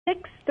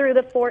through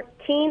the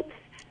 14th,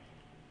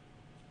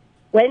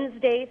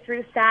 Wednesday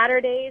through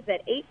Saturdays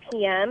at 8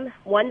 p.m.,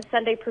 one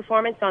Sunday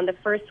performance on the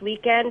first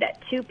weekend at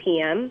 2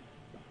 p.m.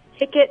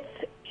 Tickets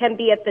can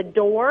be at the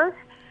door,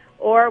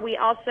 or we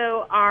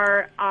also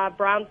are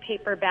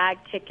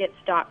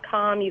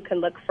brownpaperbagtickets.com. You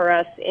can look for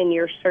us in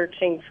your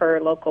searching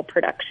for local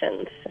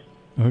productions.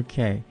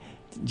 Okay.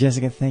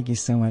 Jessica, thank you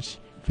so much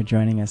for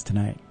joining us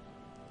tonight.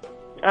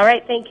 All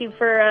right. Thank you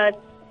for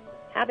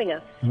having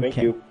us. Okay. Thank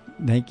you.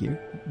 Thank you.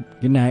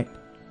 Good night.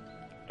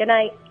 Good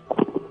night.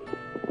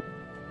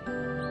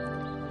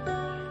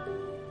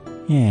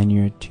 And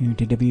you're tuned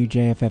to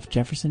WJFF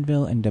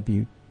Jeffersonville and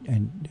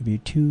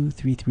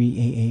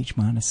W233AH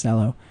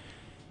Monticello.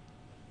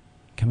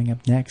 Coming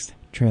up next,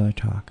 Trailer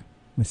Talk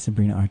with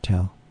Sabrina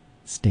Artel.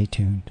 Stay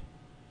tuned.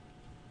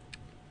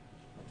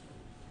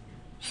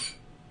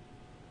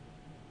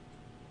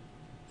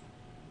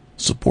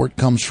 Support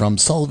comes from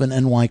Sullivan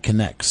NY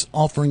Connects,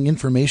 offering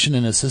information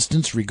and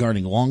assistance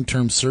regarding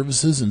long-term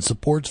services and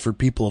supports for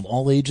people of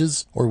all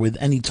ages or with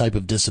any type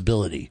of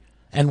disability.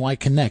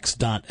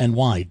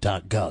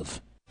 nyconnects.ny.gov.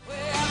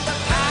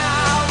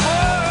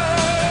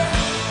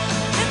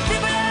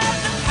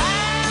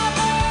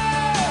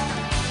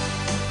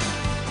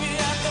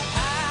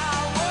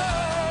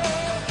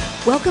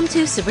 Welcome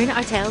to Sabrina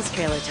Artel's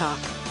Trailer Talk.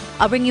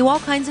 I'll bring you all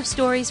kinds of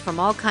stories from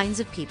all kinds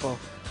of people.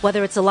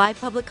 Whether it's a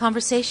live public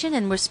conversation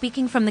and we're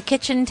speaking from the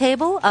kitchen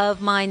table of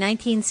my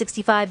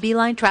 1965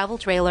 Beeline travel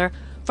trailer,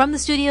 from the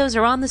studios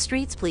or on the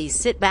streets, please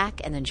sit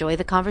back and enjoy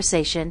the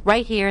conversation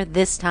right here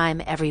this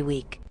time every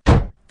week.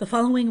 The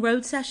following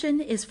road session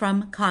is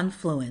from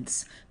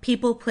Confluence,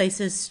 People,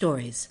 Places,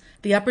 Stories,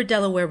 the Upper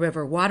Delaware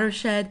River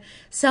Watershed,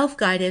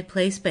 self-guided,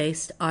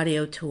 place-based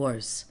audio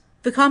tours.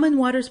 The Common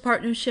Waters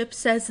Partnership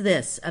says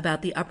this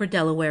about the Upper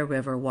Delaware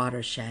River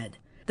Watershed.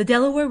 The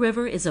Delaware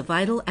River is a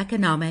vital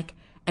economic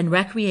and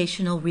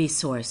recreational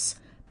resource.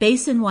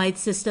 Basin-wide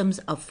systems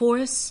of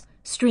forests,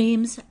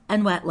 streams,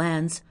 and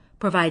wetlands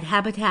provide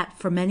habitat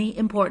for many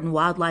important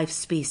wildlife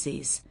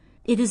species.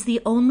 It is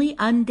the only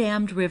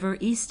undammed river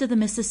east of the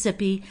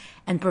Mississippi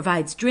and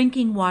provides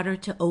drinking water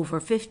to over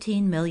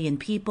 15 million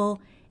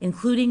people,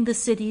 including the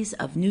cities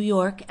of New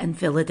York and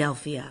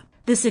Philadelphia.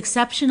 This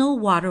exceptional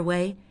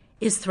waterway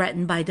is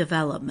threatened by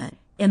development.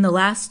 In the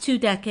last 2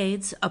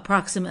 decades,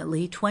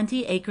 approximately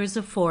 20 acres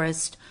of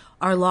forest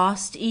are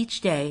lost each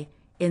day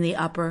in the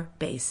Upper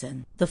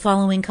Basin. The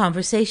following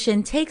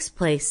conversation takes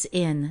place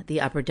in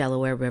the Upper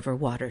Delaware River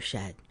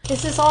watershed.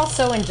 This is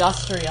also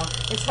industrial.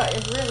 It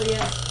really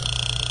is.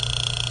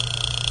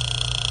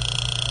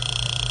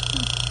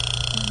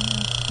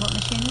 What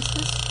machine is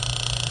this?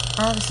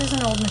 This is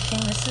an old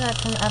machine. This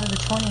is from out of the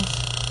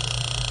 20s.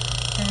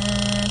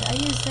 And I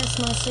use this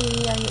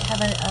mostly. I have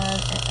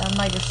a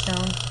miter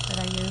stone that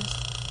I use.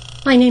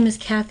 My name is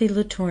Kathy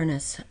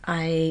Latournis.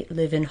 I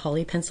live in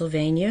Hawley,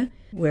 Pennsylvania,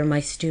 where my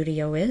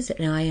studio is,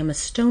 and I am a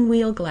stone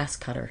wheel glass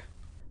cutter.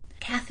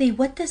 Kathy,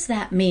 what does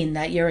that mean,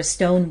 that you're a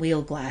stone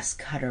wheel glass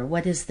cutter?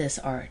 What is this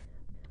art?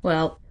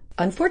 Well,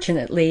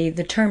 unfortunately,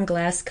 the term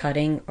glass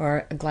cutting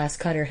or a glass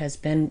cutter has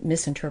been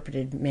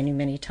misinterpreted many,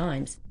 many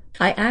times.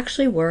 I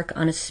actually work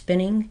on a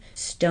spinning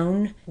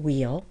stone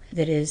wheel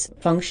that is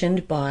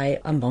functioned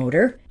by a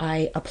motor.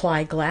 I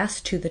apply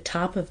glass to the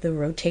top of the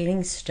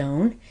rotating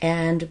stone,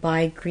 and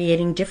by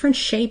creating different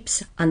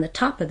shapes on the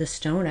top of the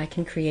stone, I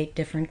can create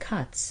different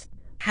cuts.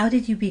 How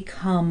did you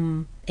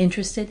become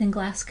interested in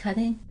glass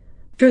cutting?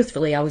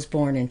 Truthfully, I was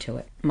born into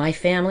it. My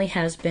family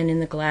has been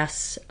in the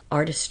glass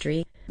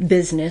artistry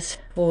business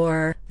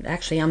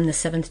actually I'm the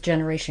 7th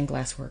generation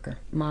glass worker.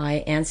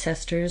 My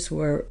ancestors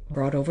were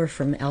brought over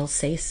from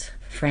Alsace,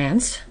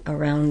 France,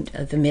 around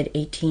the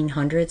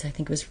mid-1800s. I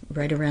think it was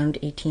right around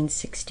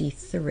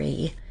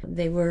 1863.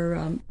 They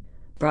were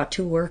brought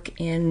to work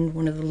in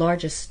one of the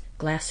largest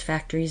glass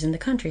factories in the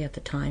country at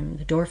the time,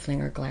 the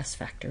Dorflinger Glass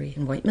Factory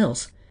in White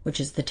Mills, which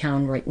is the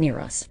town right near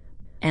us.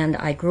 And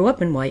I grew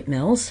up in White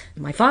Mills.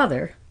 My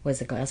father was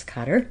a glass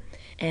cutter,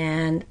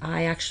 and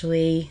I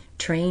actually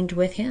trained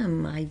with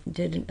him. I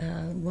did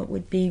what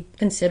would be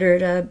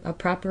considered a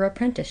proper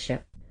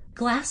apprenticeship.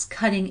 Glass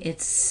cutting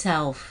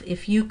itself,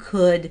 if you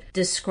could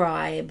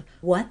describe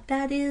what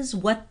that is,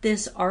 what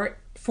this art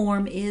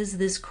form is,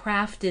 this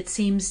craft. It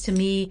seems to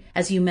me,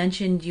 as you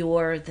mentioned,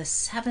 you're the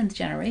 7th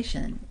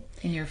generation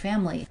in your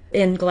family.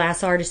 In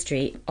glass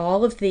artistry,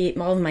 all of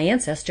my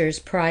ancestors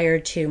prior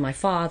to my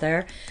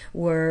father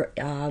were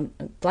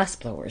glass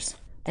blowers.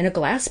 And a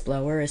glass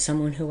blower is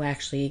someone who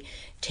actually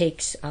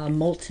takes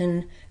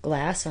molten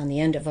glass on the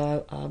end of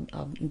a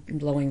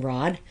blowing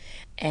rod,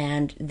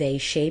 and they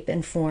shape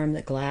and form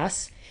the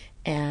glass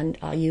and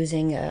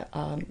using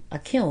a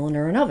kiln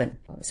or an oven.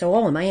 So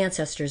all of my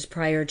ancestors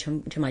prior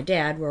to my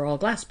dad were all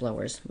glass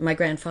blowers. My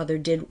grandfather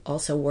did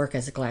also work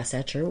as a glass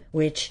etcher,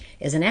 which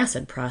is an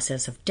acid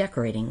process of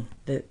decorating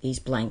these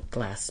blank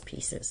glass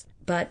pieces.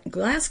 But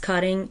glass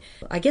cutting,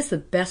 I guess the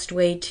best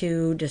way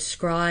to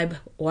describe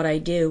what I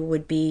do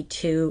would be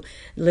to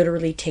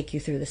literally take you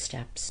through the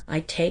steps. I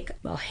take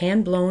a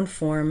hand-blown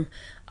form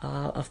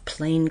of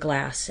plain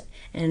glass.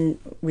 And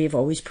we've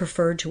always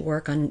preferred to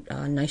work on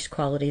nice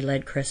quality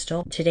lead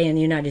crystal. Today in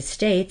the United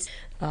States,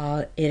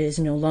 it is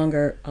no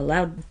longer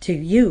allowed to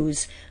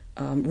use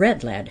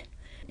red lead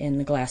in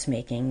the glass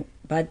making,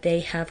 but they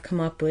have come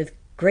up with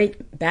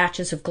great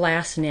batches of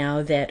glass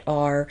now that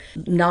are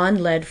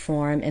non-lead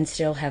form and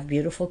still have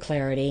beautiful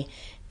clarity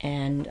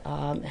and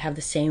have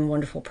the same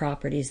wonderful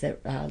properties that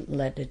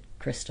leaded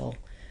crystal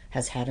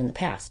has had in the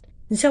past.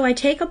 And so I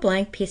take a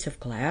blank piece of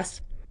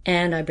glass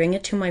and I bring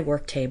it to my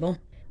work table.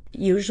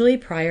 Usually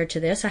prior to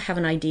this, I have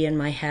an idea in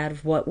my head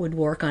of what would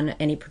work on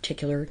any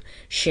particular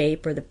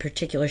shape or the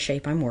particular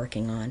shape I'm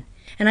working on.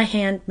 And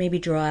I maybe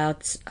draw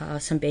out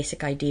some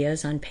basic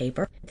ideas on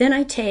paper. Then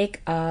I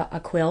take a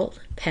quill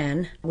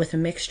pen with a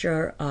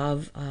mixture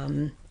of,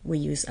 I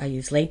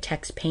use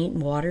latex paint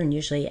and water, and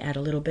usually add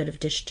a little bit of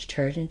dish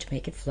detergent to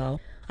make it flow.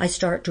 I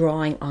start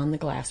drawing on the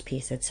glass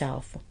piece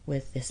itself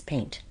with this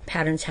paint.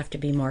 Patterns have to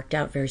be marked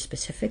out very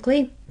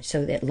specifically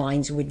so that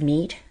lines would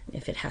meet.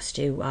 If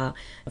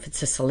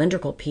it's a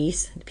cylindrical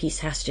piece, the piece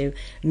has to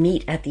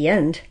meet at the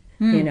end.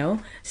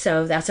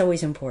 So that's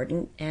always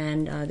important,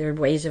 and there are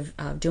ways of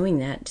doing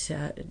that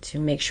to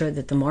make sure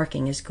that the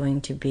marking is going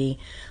to be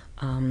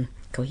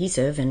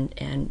cohesive and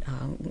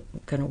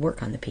going to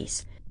work on the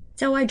piece.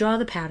 So I draw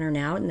the pattern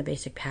out in the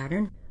basic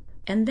pattern,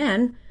 and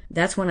then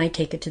that's when I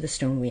take it to the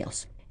stone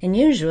wheels. And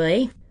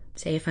usually,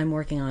 say if I'm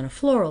working on a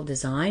floral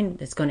design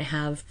that's going to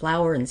have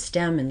flower and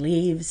stem and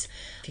leaves,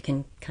 if you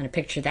can kind of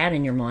picture that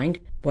in your mind,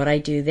 what I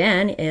do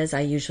then is I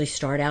usually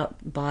start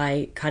out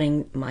by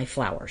cutting my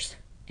flowers.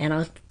 And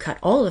I'll cut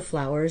all the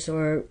flowers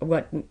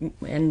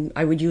and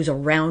I would use a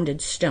rounded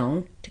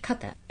stone to cut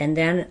that. And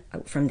then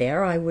from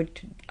there I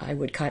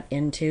would cut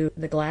into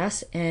the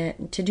glass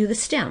and to do the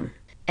stem.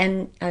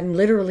 And I'm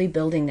literally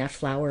building that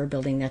flower,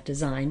 building that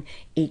design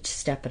each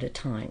step at a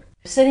time.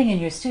 Sitting in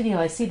your studio,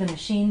 I see the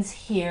machines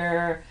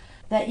here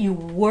that you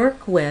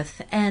work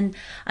with, and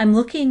I'm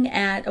looking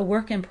at a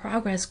work in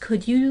progress.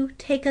 Could you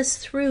take us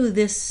through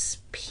this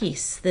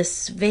piece,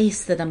 this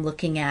vase that I'm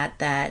looking at,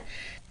 that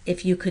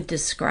if you could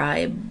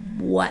describe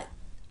what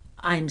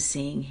I'm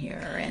seeing here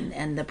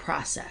and the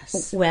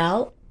process?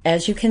 Well,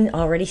 as you can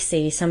already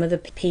see, some of the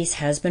piece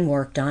has been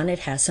worked on. It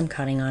has some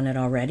cutting on it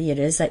already. It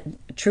is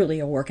truly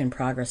a work in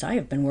progress. I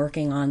have been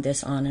working on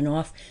this on and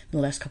off in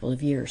the last couple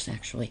of years,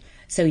 actually.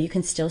 So you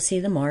can still see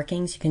the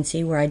markings. You can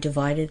see where I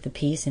divided the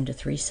piece into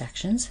 3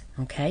 sections,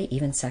 okay,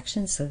 even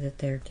sections, so that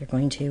they're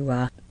going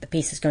to, the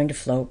piece is going to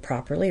flow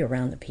properly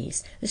around the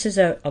piece. This is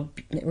it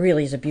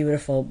really is a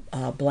beautiful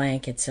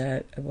blank. It's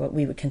what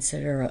we would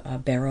consider a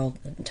barrel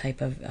type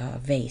of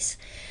vase,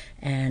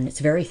 and it's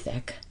very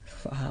thick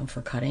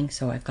for cutting.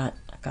 So I've got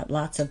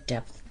lots of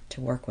depth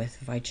to work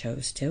with if I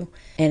chose to,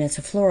 and it's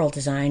a floral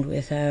design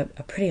with a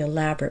pretty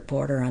elaborate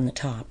border on the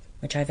top,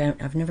 which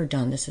I've never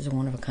done. This is a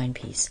one-of-a-kind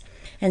piece.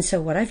 And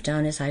so what I've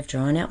done is I've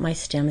drawn out my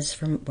stems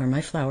from where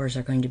my flowers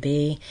are going to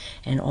be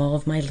and all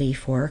of my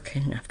leaf work,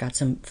 and I've got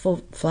some full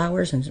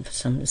flowers and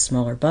some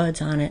smaller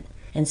buds on it.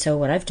 And so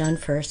what I've done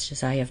first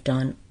is I have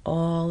done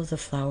all of the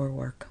flower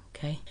work,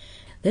 okay?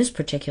 This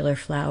particular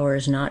flower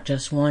is not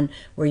just one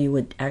where you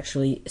would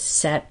actually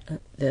set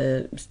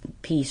the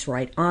piece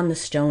right on the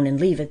stone and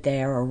leave it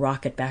there or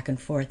rock it back and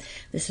forth.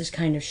 This is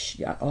kind of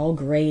all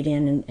grayed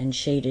in and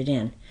shaded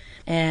in.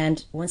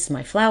 And once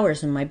my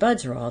flowers and my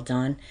buds are all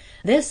done,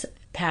 this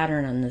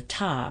pattern on the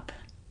top,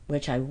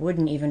 which I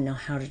wouldn't even know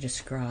how to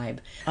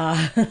describe,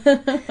 I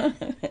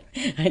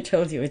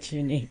told you it's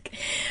unique.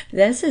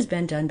 This has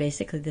been done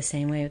basically the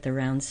same way with the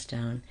round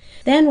stone.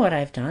 Then what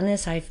I've done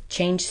is I've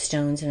changed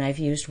stones and I've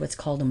used what's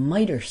called a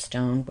miter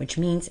stone, which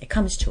means it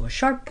comes to a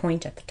sharp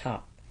point at the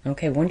top.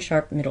 Okay, one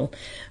sharp middle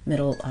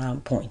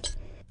point.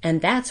 And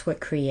that's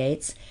what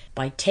creates,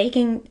 by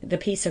taking the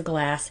piece of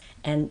glass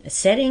and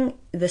setting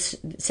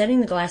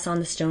the glass on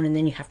the stone, and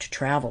then you have to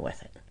travel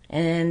with it.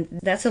 And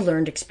that's a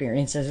learned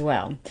experience as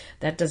well.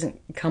 That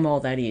doesn't come all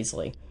that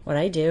easily. What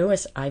I do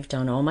is I've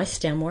done all my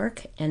stem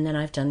work, and then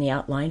I've done the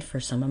outline for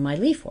some of my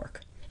leaf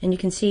work. And you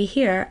can see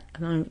here,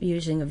 I'm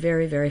using a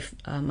very, very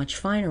much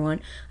finer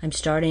one. I'm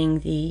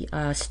starting the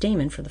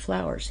stamen for the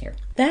flowers here.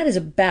 That is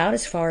about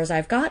as far as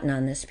I've gotten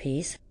on this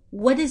piece.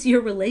 What is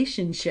your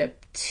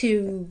relationship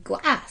to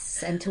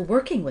glass and to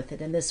working with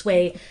it in this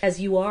way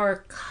as you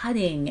are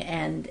cutting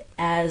and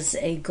as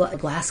a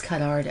glass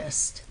cut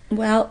artist?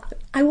 Well,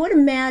 I would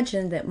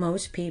imagine that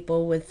most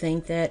people would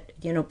think that,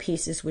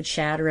 pieces would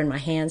shatter in my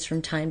hands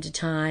from time to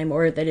time,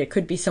 or that it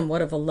could be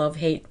somewhat of a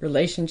love-hate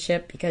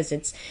relationship because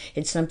it's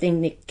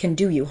something that can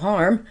do you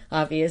harm,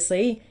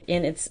 obviously,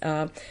 in its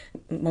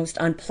most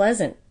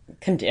unpleasant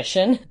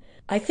condition.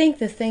 I think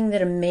the thing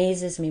that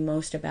amazes me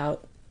most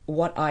about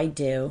what I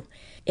do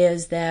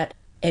is that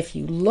if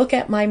you look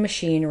at my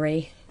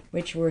machinery,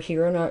 which we're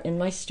here in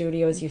my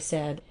studio, as you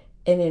said,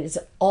 and it is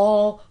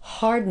all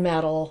hard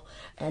metal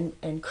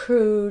and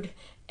crude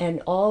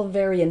and all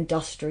very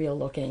industrial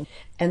looking.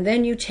 And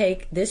then you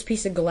take this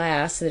piece of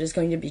glass that is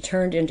going to be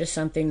turned into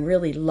something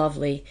really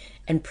lovely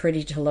and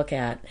pretty to look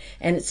at.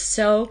 And it's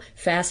so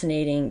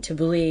fascinating to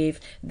believe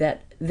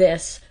that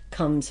this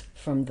comes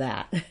from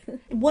that.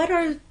 What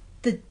are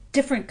the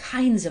different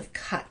kinds of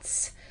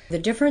cuts? The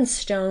different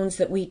stones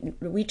that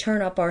we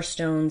turn up our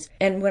stones,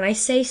 and when I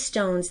say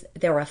stones,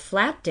 they're a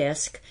flat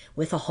disc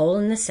with a hole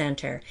in the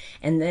center,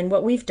 and then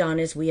what we've done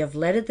is we have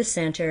leaded the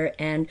center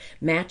and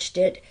matched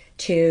it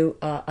to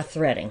a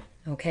threading.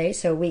 Okay,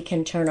 so we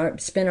can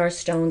spin our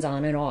stones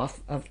on and off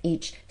of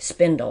each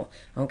spindle.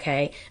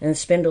 Okay, and the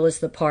spindle is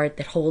the part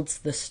that holds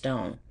the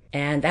stone,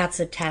 and that's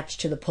attached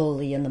to the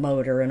pulley and the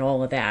motor and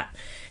all of that,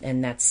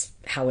 and that's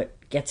how it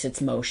gets its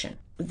motion.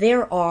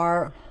 There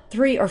are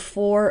 3 or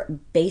 4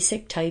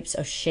 basic types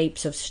of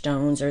shapes of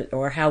stones,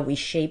 or how we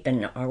shape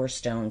in our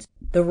stones.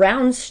 The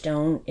round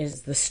stone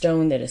is the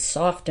stone that is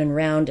soft and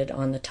rounded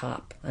on the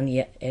top, on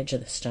the edge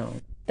of the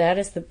stone. That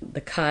is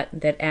the cut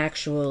that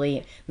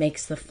actually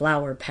makes the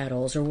flower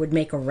petals, or would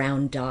make a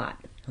round dot.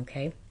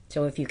 Okay?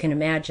 So if you can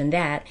imagine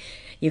that,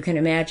 you can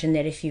imagine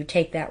that if you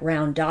take that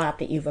round dot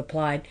that you've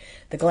applied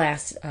the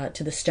glass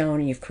to the stone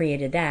and you've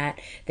created that,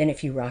 then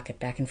if you rock it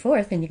back and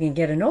forth, then you can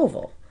get an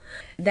oval.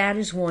 That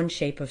is one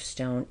shape of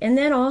stone. And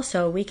then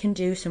also we can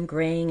do some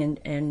graying,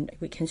 and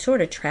we can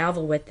sort of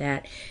travel with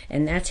that.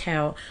 And that's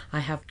how I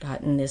have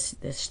gotten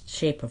this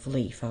shape of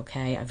leaf,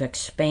 okay? I've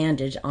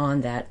expanded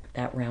on that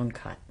round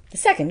cut. The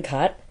second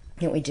cut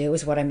that we do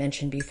is what I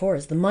mentioned before,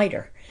 is the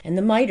miter. And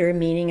the miter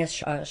meaning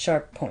a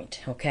sharp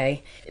point,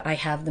 okay? I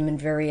have them in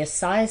various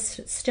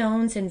size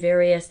stones and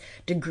various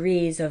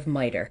degrees of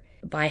miter.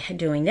 By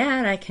doing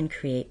that, I can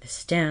create the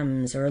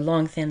stems or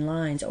long thin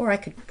lines, or I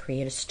could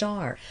create a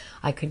star.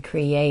 I could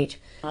create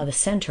the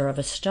center of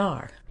a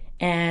star.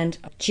 And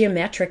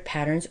geometric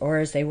patterns, or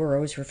as they were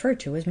always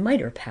referred to as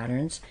miter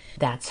patterns,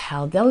 that's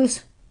how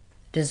those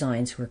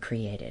designs were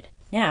created.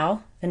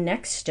 Now, the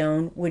next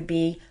stone would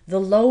be the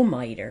low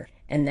miter,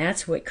 and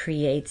that's what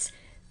creates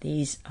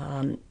these,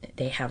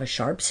 they have a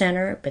sharp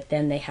center, but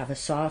then they have a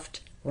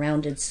soft,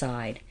 rounded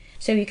side.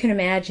 So you can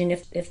imagine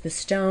if the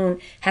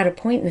stone had a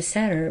point in the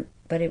center,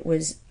 but it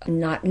was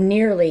not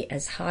nearly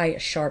as high a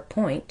sharp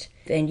point,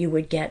 then you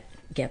would get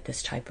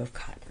this type of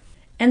cut.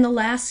 And the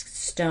last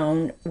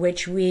stone,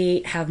 which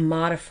we have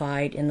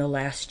modified in the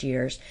last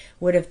years,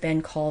 would have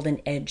been called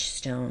an edge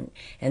stone.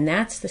 And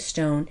that's the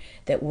stone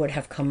that would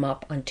have come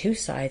up on 2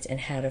 sides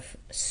and had a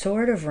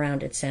sort of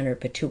rounded center,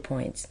 but 2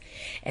 points.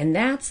 And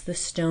that's the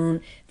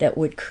stone that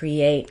would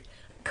create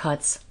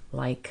cuts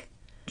like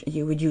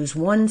you would use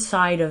one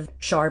side of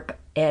sharp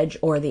edge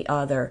or the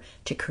other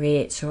to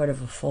create sort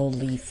of a full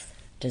leaf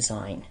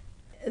design.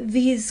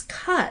 These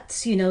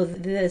cuts,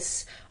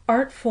 this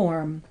art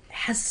form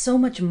has so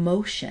much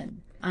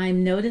motion.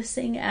 I'm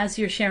noticing as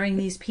you're sharing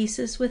these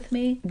pieces with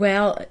me.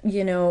 Well,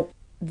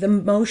 the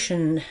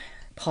motion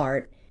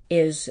part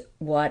is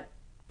what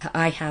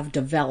I have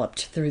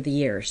developed through the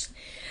years.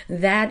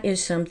 That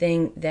is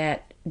something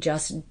that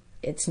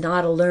it's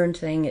not a learned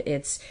thing.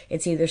 It's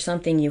either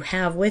something you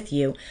have with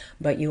you,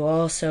 but you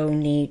also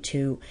need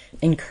to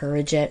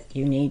encourage it.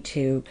 You need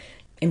to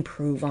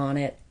improve on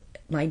it.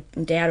 My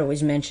dad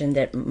always mentioned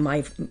that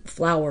my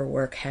flower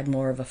work had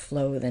more of a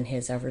flow than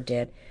his ever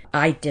did.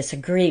 I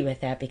disagree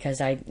with that because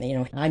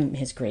I'm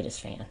his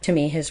greatest fan. To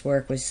me, his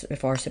work was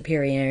far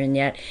superior, and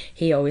yet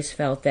he always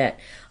felt that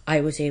I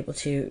was able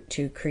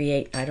to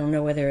create, I don't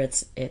know whether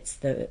it's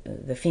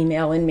the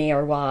female in me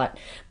or what,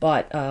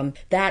 but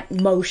that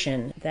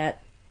motion,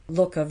 that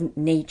look of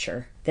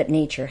nature that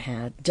nature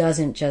had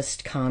doesn't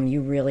just come.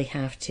 You really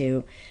have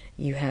to,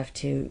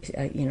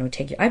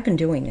 take, I've been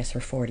doing this for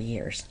 40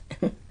 years.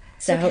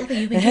 So Kathy,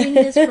 you've been doing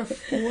this for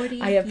 40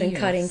 years. I have been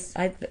cutting.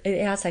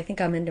 Yes, I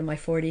think I'm into my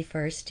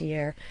 41st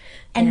year.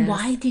 And yes.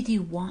 Why did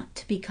you want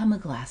to become a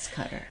glass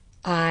cutter?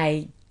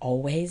 I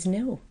always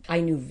knew.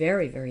 I knew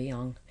very, very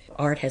young.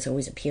 Art has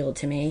always appealed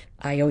to me.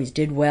 I always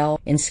did well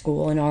in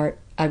school in art.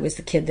 I was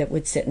the kid that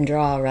would sit and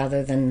draw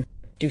rather than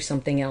do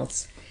something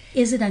else.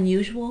 Is it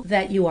unusual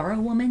that you are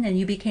a woman and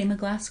you became a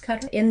glass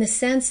cutter? In the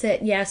sense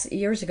that, yes,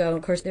 years ago,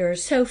 of course, there are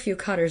so few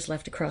cutters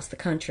left across the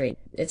country.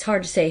 It's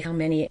hard to say how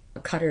many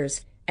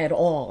cutters at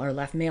all are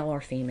left, male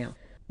or female.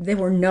 There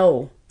were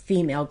no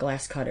female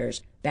glass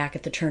cutters back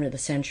at the turn of the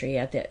century,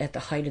 at the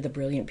height of the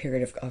brilliant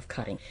period of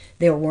cutting.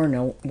 There were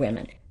no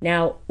women.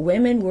 Now,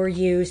 women were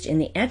used in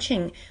the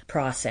etching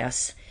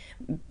process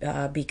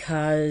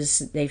because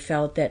they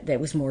felt that that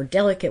was more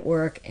delicate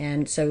work,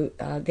 and so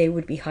they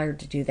would be hired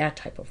to do that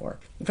type of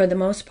work. For the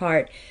most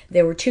part,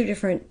 there were 2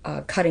 different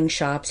cutting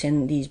shops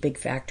in these big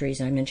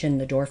factories. I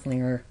mentioned the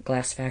Dorflinger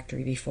glass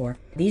factory before.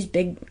 These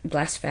big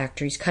glass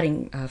factories,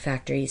 cutting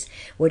factories,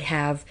 would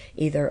have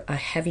either a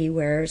heavy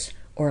wares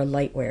or a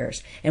light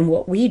wares. And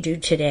what we do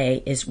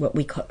today is what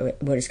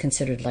is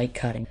considered light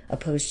cutting,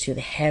 opposed to the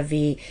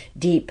heavy,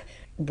 deep,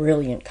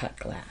 brilliant cut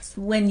glass.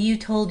 When you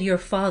told your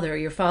father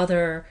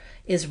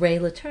is Ray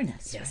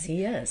Laternis. Yes, right?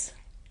 he is.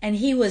 And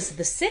he was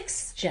the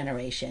 6th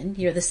generation.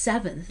 You're the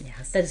 7th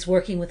Yes. that is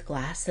working with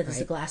glass, that is a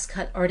Right. glass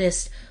cut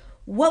artist.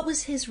 What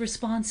was his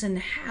response, and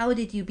how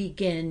did you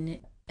begin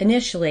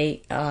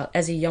Initially,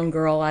 as a young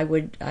girl, I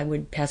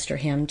would pester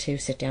him to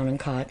sit down and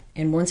cut,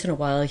 and once in a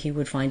while he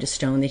would find a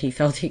stone that he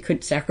felt he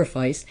could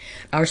sacrifice.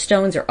 Our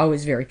stones are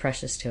always very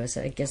precious to us.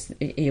 I guess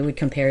you would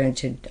compare them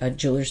to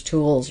jeweler's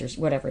tools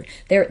or whatever.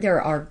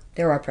 There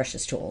are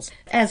precious tools,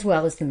 as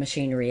well as the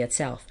machinery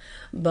itself.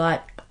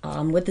 But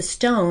with the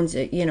stones,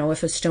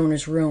 if a stone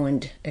is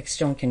ruined, a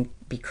stone can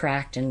be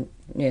cracked and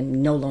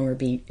no longer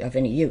be of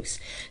any use.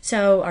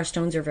 So our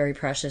stones are very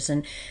precious,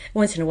 and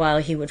once in a while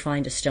he would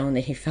find a stone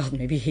that he felt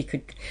maybe he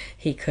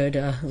could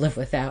live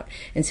without,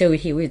 and so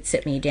he would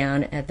sit me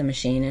down at the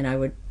machine, and I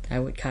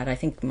would cut. I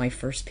think my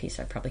first piece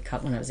I probably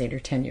cut when I was 8 or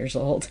 10 years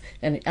old,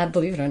 and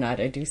believe it or not,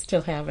 I do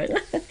still have it.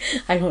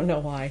 I don't know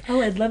why.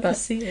 Oh, I'd love to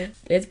see it.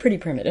 It's pretty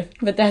primitive,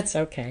 but that's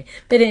okay.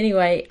 But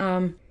anyway,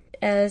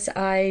 as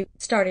I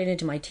started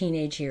into my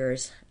teenage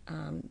years,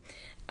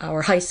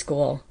 our high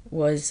school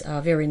was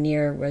very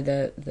near where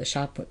the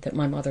shop that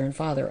my mother and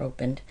father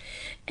opened.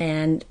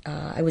 And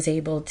I was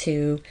able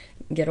to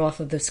get off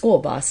of the school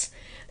bus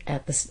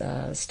at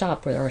the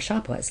stop where our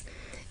shop was.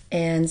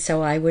 And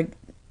so I would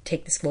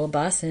take the school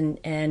bus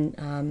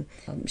and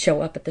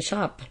show up at the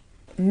shop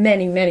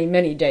many, many,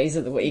 many days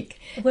of the week.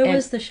 Where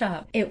was the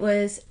shop? It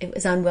was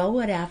on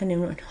Wellwood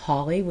Avenue in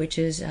Hawley, which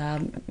is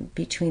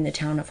between the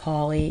town of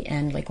Hawley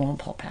and Lake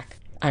Wallenpaupack.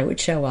 I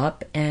would show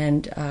up,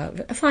 and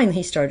finally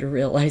he started to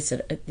realize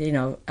that,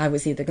 I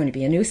was either going to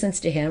be a nuisance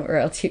to him or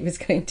else he was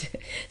going to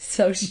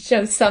show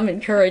some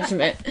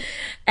encouragement.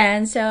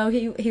 And so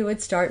he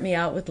would start me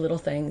out with little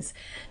things.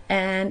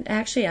 And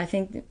actually, I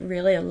think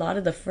really a lot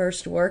of the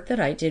first work that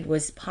I did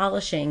was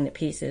polishing the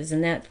pieces.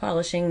 And that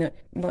polishing,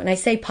 when I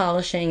say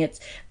polishing,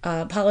 it's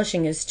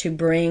polishing is to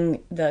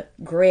bring the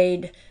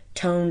grade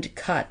toned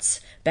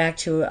cuts back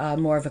to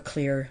more of a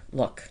clear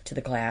look to the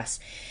glass.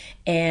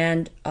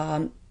 And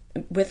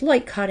with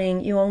light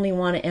cutting, you only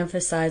want to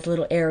emphasize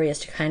little areas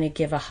to kind of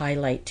give a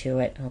highlight to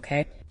it,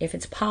 okay? If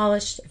it's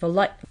polished, if a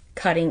light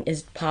cutting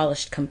is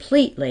polished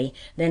completely,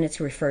 then it's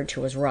referred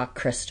to as rock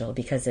crystal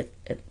because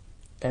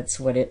that's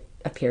what it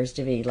appears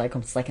to be, like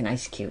almost like an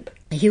ice cube.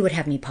 He would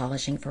have me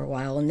polishing for a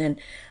while and then,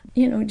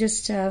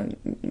 just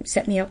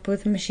set me up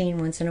with a machine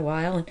once in a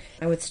while. And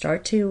I would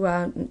start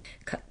to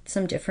cut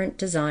some different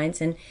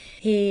designs. And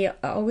he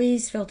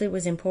always felt it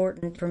was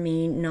important for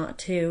me not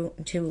to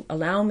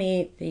allow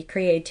me the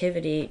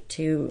creativity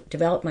to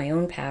develop my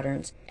own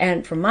patterns.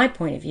 And from my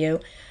point of view,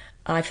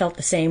 I felt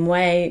the same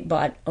way,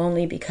 but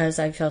only because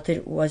I felt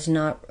it was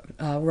not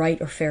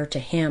right or fair to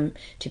him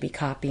to be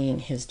copying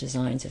his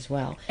designs as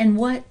well. And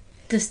what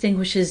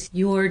distinguishes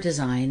your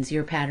designs,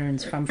 your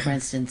patterns from, for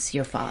instance,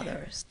 your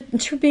father's?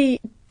 To be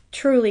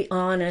truly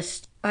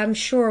honest, I'm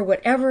sure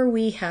whatever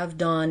we have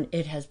done,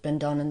 it has been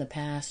done in the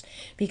past,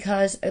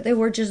 because there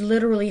were just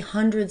literally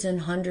hundreds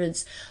and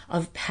hundreds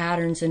of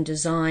patterns and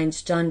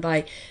designs done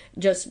by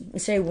just,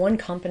 say, one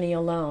company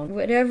alone.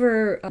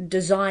 Whatever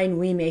design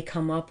we may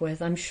come up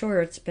with, I'm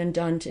sure it's been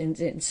done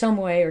in some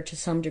way or to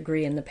some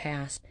degree in the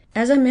past.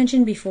 As I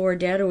mentioned before,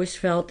 Dad always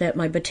felt that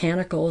my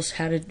botanicals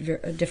had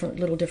a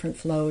different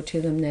flow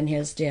to them than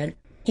his did.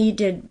 He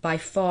did by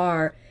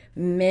far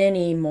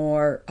many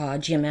more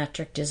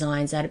geometric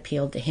designs that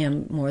appealed to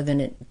him more than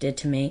it did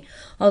to me,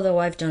 although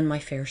I've done my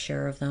fair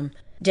share of them.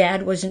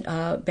 Dad was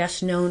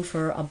best known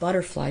for a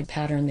butterfly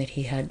pattern that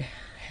he had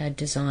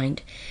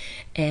designed,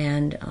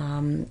 and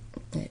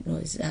it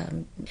was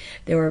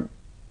there were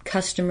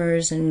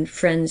customers and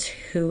friends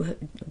who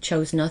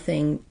chose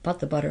nothing but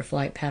the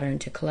butterfly pattern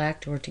to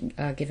collect or to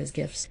give as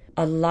gifts.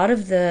 A lot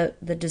of the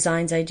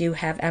designs I do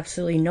have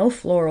absolutely no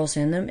florals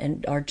in them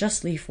and are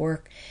just leaf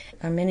work.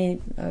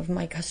 Many of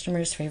my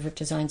customers' favorite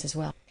designs as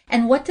well.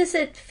 And what does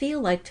it feel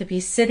like to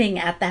be sitting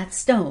at that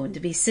stone, to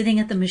be sitting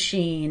at the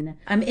machine?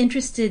 I'm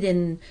interested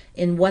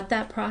in what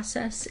that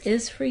process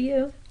is for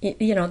you.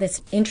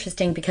 That's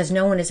interesting because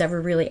no one has ever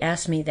really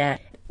asked me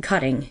that.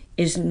 Cutting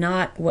is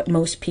not what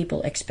most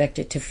people expect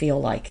it to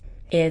feel like.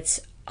 It's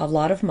a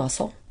lot of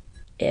muscle.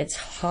 It's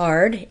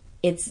hard.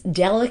 It's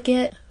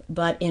delicate,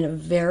 but in a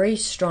very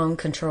strong,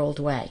 controlled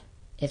way,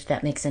 if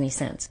that makes any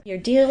sense. You're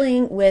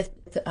dealing with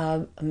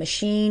a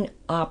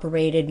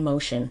machine-operated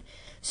motion,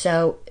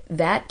 so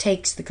that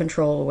takes the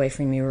control away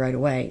from you right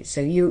away. So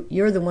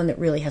you're the one that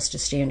really has to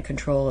stay in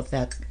control of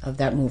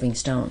that moving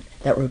stone,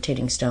 that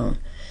rotating stone.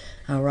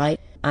 All right?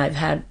 I've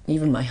had,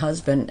 even my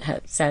husband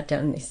had sat down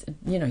and he said,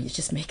 you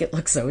just make it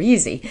look so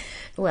easy.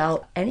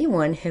 Well,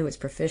 anyone who is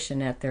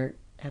proficient at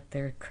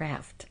their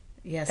craft,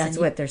 yes, that's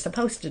what they're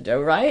supposed to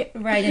do, right?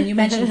 Right, and you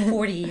mentioned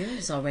 40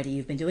 years already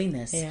you've been doing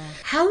this. Yeah.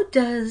 How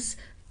does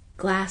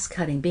glass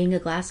cutting, being a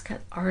glass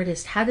cut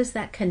artist, how does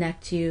that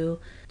connect you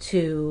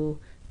to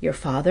your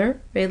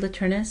father, Ray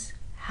Laturnis?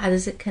 How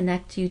does it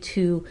connect you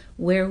to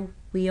where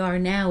we are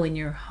now in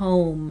your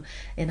home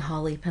in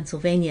Hawley,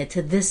 Pennsylvania,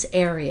 to this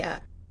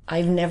area?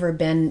 I've never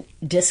been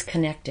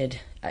disconnected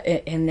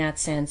in that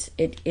sense.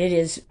 It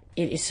is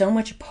so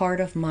much a part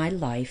of my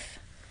life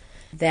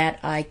that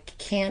I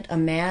can't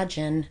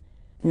imagine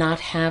not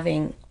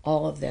having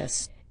all of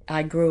this.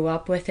 I grew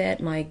up with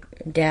it. My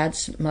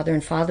dad's mother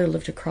and father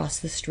lived across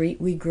the street.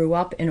 We grew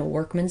up in a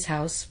workman's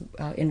house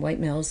in White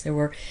Mills. There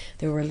were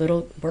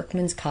little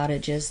workman's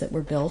cottages that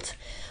were built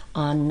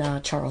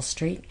on Charles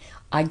Street.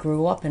 I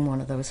grew up in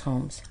one of those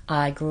homes.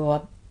 I grew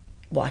up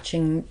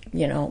watching,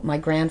 my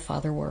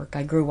grandfather work.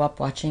 I grew up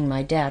watching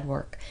my dad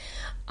work.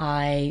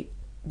 I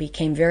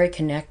became very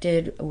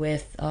connected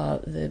with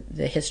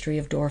the history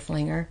of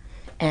Dorflinger.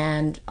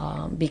 And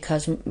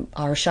because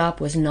our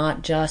shop was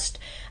not just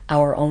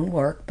our own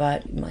work,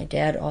 but my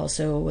dad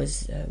also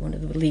was one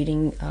of the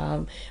leading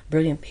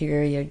brilliant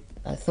period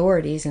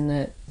authorities in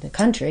the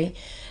country,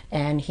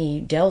 and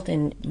he dealt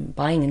in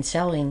buying and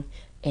selling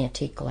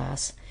antique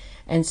glass.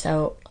 And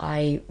so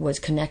I was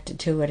connected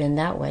to it in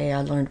that way.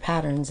 I learned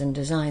patterns and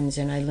designs,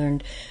 and I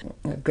learned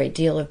a great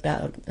deal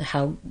about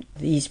how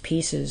these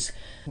pieces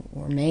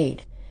were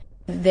made.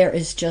 There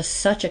is just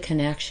such a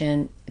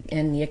connection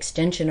and the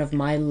extension of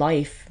my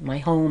life, my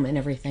home and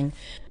everything,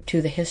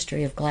 to the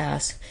history of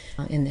glass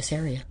in this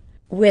area.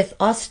 With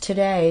us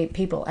today,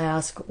 people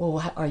ask,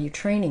 well, are you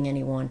training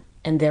anyone?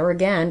 And there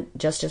again,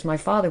 just as my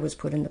father was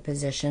put in the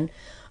position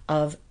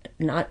of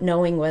not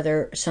knowing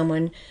whether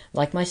someone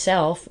like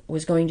myself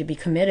was going to be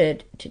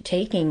committed to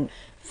taking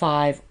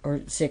 5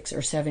 or 6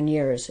 or 7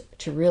 years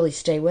to really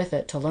stay with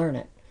it, to learn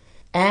it,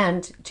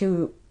 and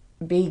to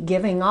be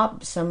giving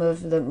up some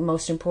of the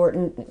most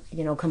important,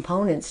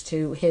 components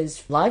to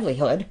his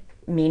livelihood,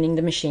 meaning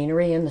the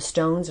machinery and the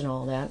stones and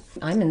all that.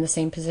 I'm in the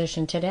same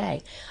position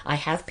today. I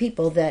have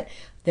people that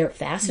they're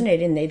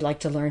fascinated and they'd like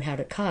to learn how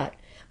to cut,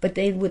 but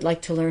they would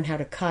like to learn how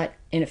to cut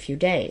in a few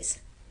days.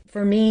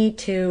 For me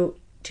to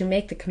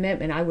make the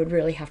commitment, I would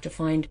really have to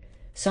find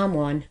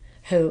someone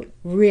who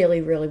really,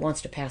 really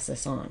wants to pass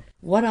this on.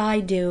 What I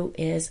do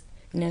is,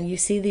 you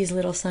see these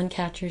little sun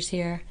catchers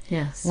here?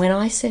 Yes. When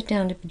I sit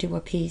down to do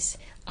a piece,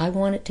 I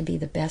want it to be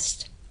the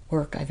best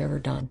work I've ever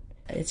done.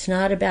 It's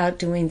not about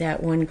doing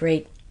that one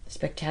great,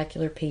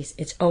 spectacular piece.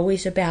 It's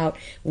always about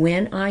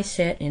when I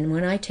sit and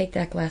when I take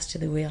that glass to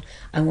the wheel,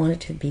 I want it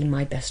to be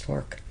my best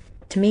work.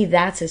 To me,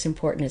 that's as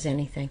important as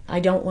anything. I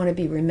don't want to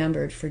be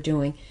remembered for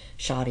doing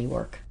shoddy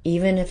work,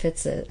 even if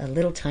it's a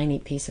little tiny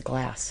piece of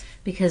glass.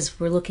 Because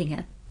we're looking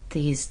at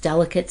these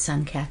delicate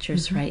sun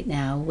catchers right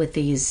now with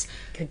these...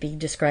 Could be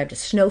described as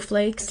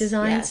snowflakes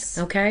designs, yes.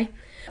 Okay?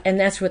 And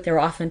that's what they're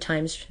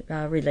oftentimes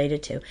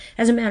related to.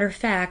 As a matter of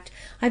fact,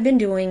 I've been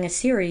doing a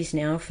series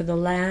now for the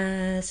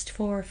last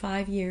 4 or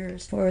 5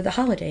 years for the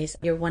holidays.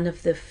 You're one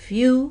of the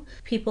few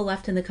people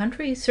left in the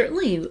country,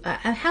 certainly.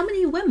 How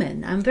many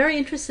women? I'm very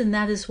interested in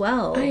that as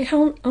well. I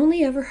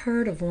only ever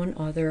heard of one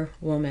other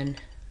woman,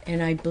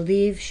 and I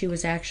believe she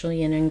was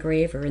actually an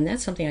engraver, and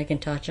that's something I can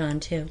touch on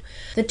too.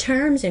 The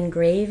terms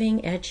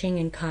engraving, etching,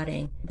 and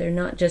cutting, they're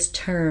not just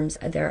terms,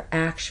 they're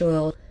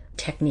actual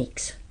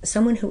techniques.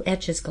 Someone who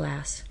etches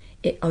glass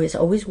is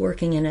always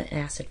working in an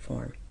acid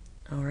form,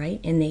 all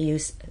right? And they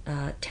use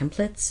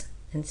templates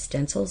and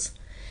stencils,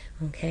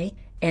 okay?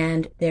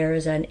 And there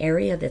is an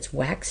area that's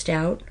waxed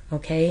out,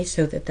 okay,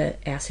 so that the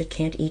acid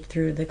can't eat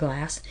through the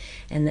glass,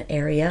 and the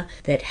area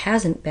that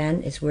hasn't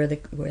been is where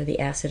the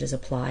acid is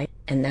applied,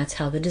 and that's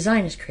how the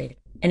design is created.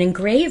 An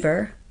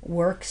engraver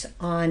works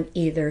on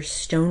either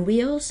stone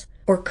wheels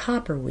or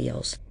copper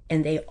wheels,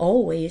 and they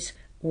always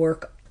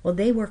work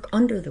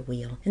under the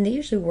wheel, and they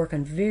usually work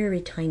on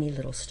very tiny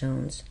little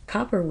stones.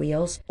 Copper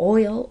wheels,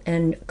 oil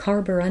and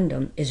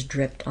carborundum is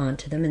dripped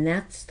onto them, and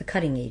that's the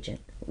cutting agent.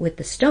 With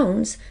the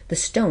stones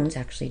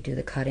actually do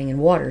the cutting, and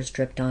water is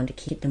dripped on to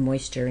keep the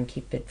moisture and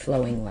keep it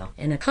flowing well.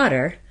 And a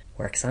cutter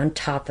works on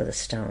top of the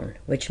stone,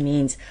 which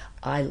means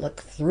I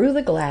look through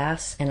the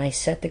glass and I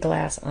set the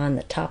glass on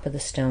the top of the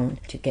stone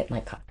to get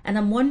my cut. And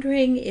I'm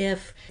wondering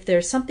if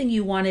there's something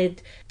you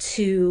wanted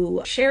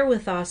to share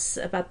with us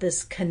about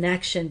this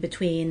connection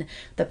between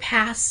the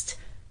past,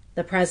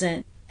 the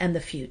present, and the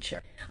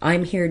future.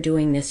 I'm here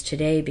doing this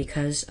today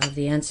because of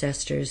the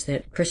ancestors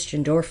that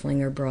Christian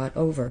Dorflinger brought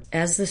over.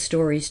 As the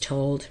story's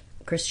told,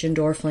 Christian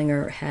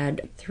Dorflinger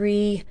had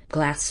 3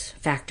 glass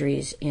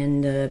factories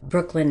in the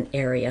Brooklyn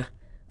area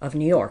of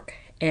New York.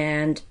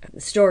 And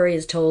the story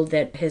is told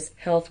that his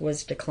health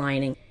was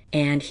declining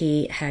and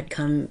he had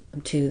come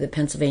to the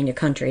Pennsylvania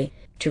country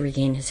to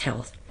regain his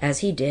health. As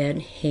he did,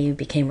 he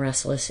became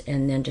restless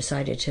and then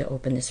decided to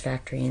open this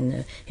factory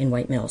in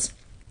White Mills.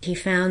 He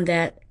found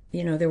that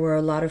there were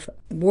a lot of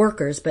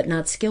workers, but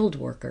not skilled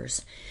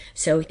workers.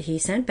 So he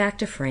sent back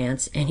to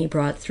France, and he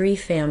brought 3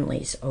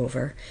 families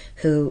over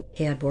who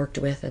he had worked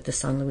with at the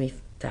Saint Louis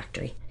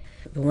factory.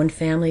 The one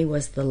family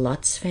was the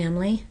Lutz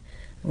family,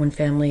 one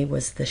family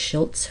was the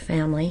Schultz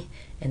family,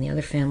 and the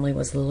other family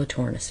was the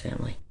Latournis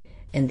family.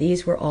 And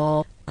these were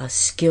all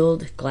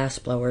skilled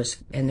glassblowers,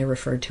 and they're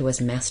referred to as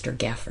master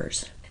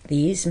gaffers.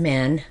 These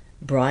men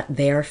brought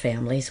their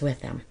families with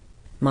them.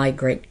 My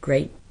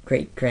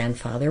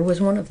great-great-great-grandfather was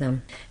one of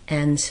them.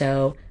 And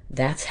so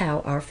that's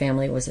how our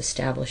family was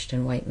established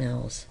in White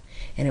Mills.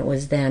 And it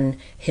was then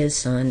his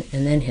son,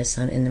 and then his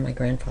son, and then my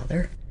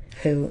grandfather,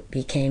 who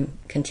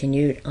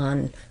continued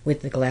on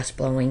with the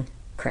glassblowing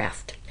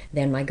craft.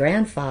 Then my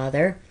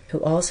grandfather who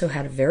also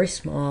had a very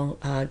small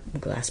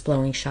glass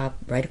blowing shop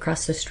right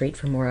across the street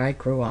from where I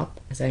grew up,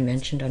 as I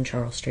mentioned, on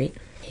Charles Street.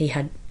 He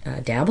had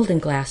dabbled in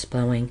glass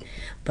blowing,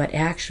 but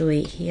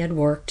actually he had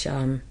worked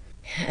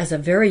as a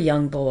very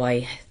young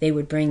boy. They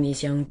would bring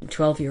these young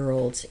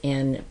 12-year-olds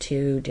in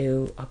to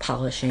do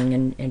polishing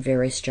and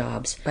various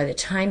jobs. By the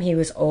time he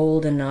was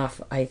old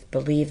enough, I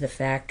believe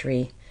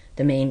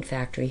the main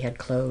factory had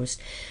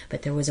closed.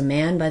 But there was a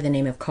man by the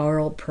name of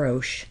Carl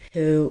Prosch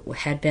who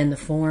had been the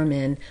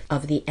foreman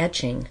of the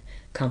etching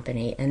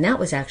company, and that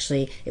was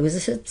actually, it was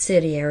a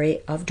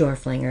subsidiary of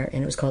Dorflinger,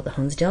 and it was called the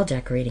Honesdale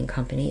Decorating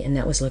Company, and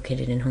that was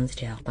located in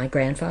Honesdale. My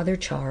grandfather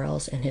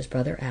Charles and his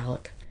brother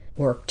Alec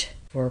worked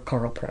for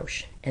Carl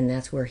Prosch, and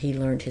that's where he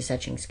learned his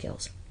etching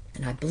skills.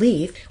 And I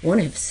believe one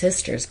of his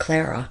sisters,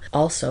 Clara,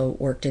 also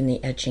worked in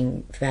the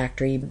etching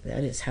factory.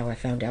 That is how I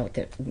found out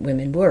that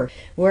women were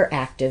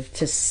active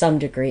to some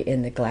degree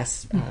in the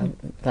glass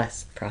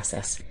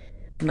process.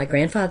 My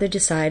grandfather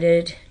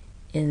decided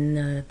in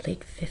the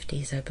late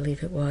 50s, I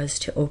believe it was,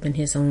 to open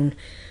his own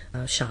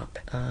shop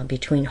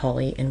between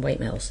Hawley and White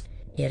Mills.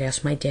 He had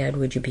asked my dad,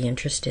 would you be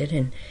interested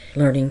in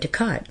learning to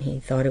cut? He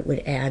thought it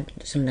would add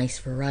some nice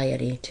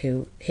variety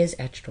to his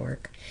etched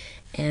work.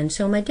 And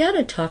so my dad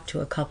had talked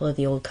to a couple of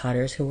the old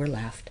cutters who were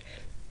left.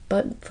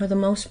 But for the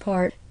most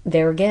part,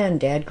 there again,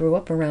 Dad grew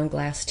up around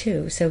glass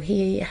too, so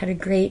he had a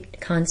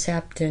great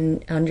concept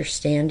and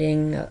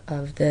understanding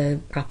of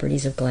the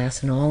properties of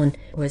glass and all, and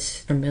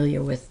was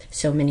familiar with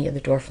so many of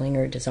the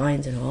Dorflinger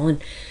designs and all,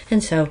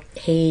 and so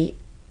he,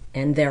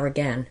 and there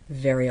again,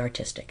 very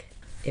artistic,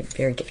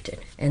 very gifted.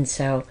 And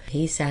so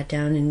he sat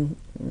down and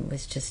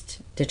was just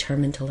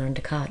determined to learn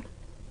to cut.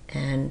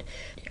 And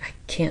I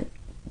can't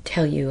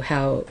tell you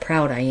how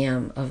proud I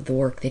am of the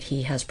work that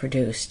he has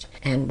produced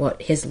and what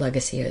his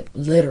legacy,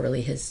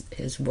 literally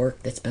his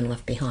work that's been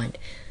left behind.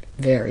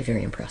 Very,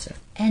 very impressive.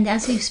 And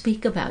as you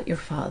speak about your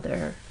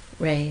father,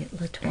 Ray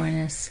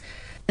Latornis,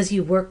 as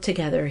you worked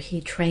together,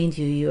 he trained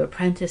you, you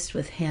apprenticed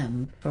with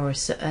him for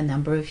a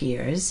number of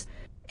years,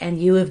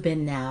 and you have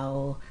been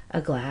now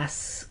a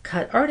glass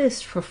cut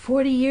artist for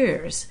 40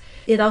 years.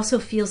 It also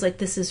feels like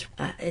this is,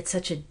 it's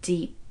such a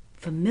deep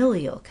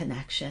familial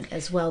connection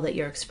as well that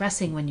you're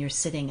expressing when you're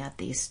sitting at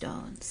these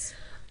stones.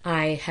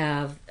 I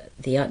have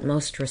the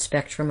utmost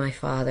respect for my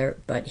father,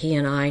 but he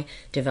and I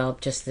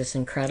developed just this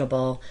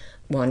incredible,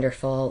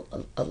 wonderful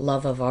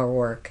love of our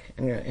work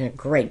and a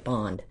great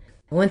bond.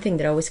 One thing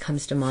that always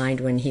comes to mind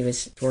when he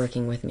was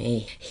working with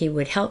me, he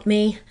would help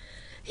me,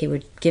 he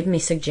would give me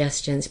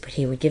suggestions, but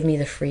he would give me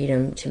the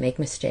freedom to make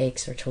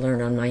mistakes or to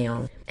learn on my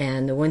own.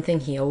 And the one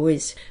thing he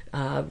always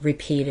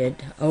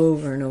repeated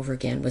over and over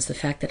again was the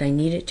fact that I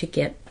needed to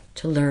get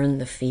to learn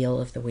the feel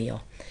of the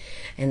wheel.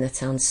 And that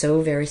sounds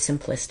so very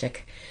simplistic,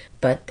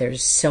 but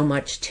there's so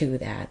much to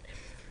that.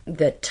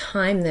 The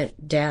time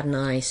that Dad and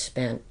I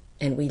spent,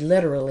 and we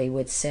literally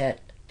would sit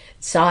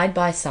side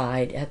by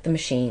side at the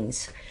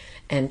machines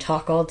and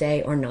talk all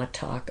day or not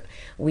talk.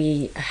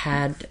 We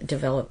had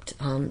developed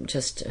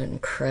just an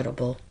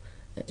incredible,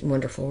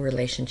 wonderful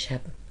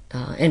relationship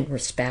and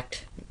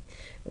respect.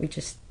 We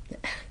just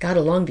got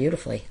along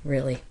beautifully,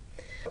 really.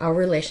 Our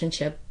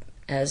relationship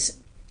as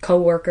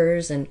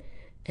co-workers and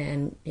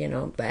you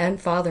know, and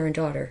father and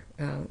daughter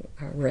are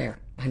rare,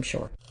 I'm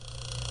sure.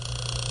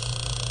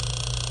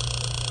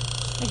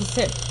 Like I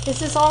said,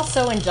 this is all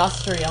so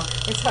industrial.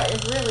 It's hard,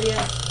 it really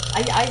is.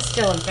 I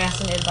still am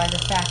fascinated by the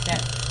fact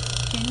that.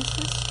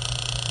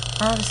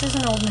 This is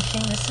an old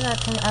machine. This is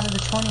from out of the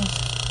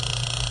 20s.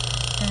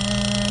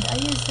 And I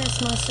use this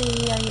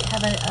mostly. I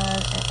have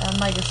a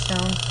miter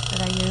stone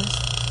that I use.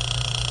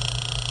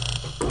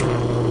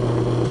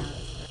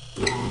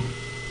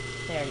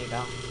 There you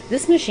go.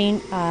 This machine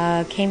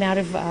came out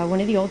of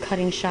one of the old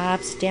cutting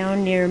shops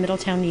down near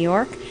Middletown, New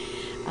York.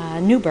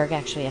 Newburgh,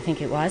 actually, I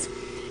think it was.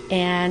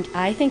 And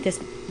I think this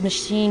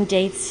machine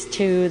dates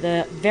to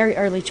the very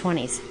early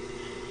 20s.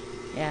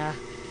 Yeah.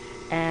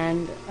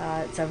 And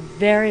it's a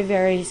very,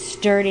 very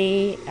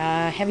sturdy,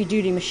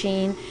 heavy-duty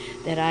machine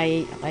that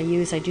I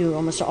use. I do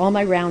almost all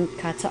my round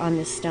cuts on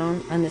this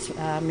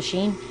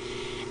machine.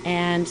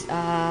 And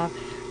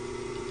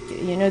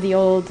you know the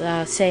old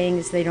saying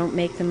is they don't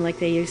make them like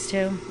they used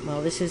to?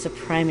 Well, this is a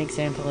prime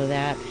example of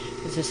that.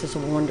 This is a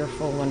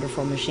wonderful,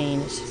 wonderful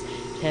machine. It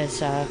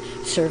has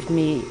served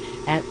me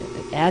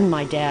and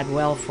my dad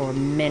well for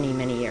many,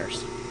 many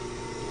years.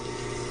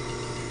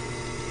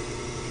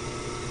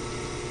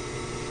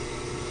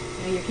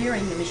 You're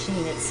hearing the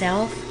machine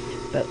itself,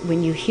 but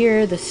when you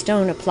hear the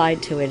stone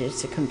applied to it,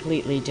 it's a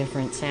completely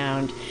different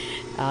sound.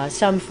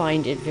 Some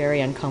find it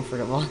very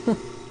uncomfortable.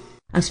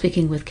 I'm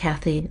speaking with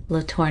Kathy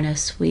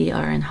Latornis. We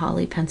are in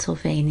Hawley,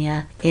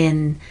 Pennsylvania,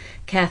 in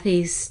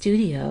Kathy's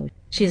studio.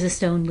 She's a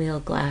stone wheel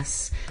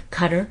glass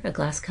cutter, a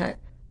glass cut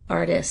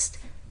artist.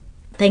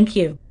 Thank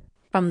you.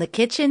 From the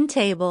kitchen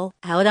table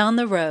out on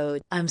the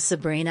road, I'm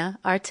Sabrina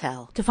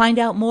Artel. To find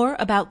out more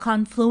about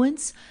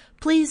Confluence,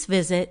 please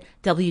visit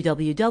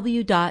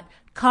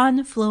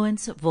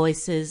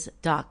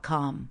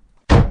www.confluencevoices.com.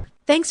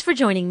 Thanks for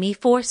joining me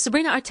for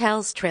Sabrina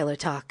Artel's Trailer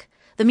Talk.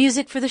 The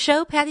music for the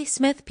show, Patti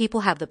Smith,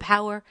 People Have the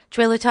Power.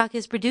 Trailer Talk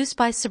is produced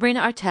by Sabrina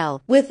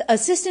Artel with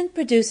assistant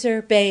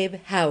producer Babe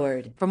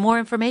Howard. For more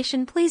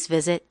information, please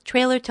visit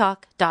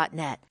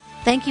trailertalk.net.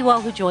 Thank you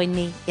all who joined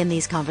me in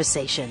these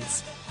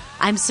conversations.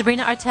 I'm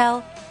Sabrina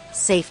Artel.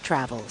 Safe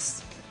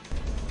travels.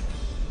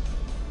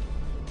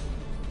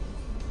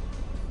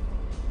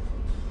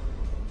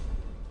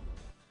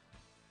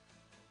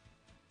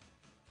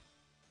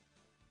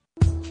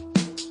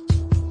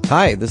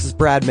 Hi, this is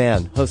Brad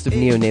Mann, host of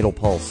Neonatal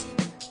Pulse.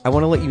 I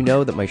want to let you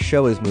know that my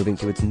show is moving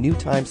to its new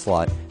time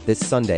slot this Sunday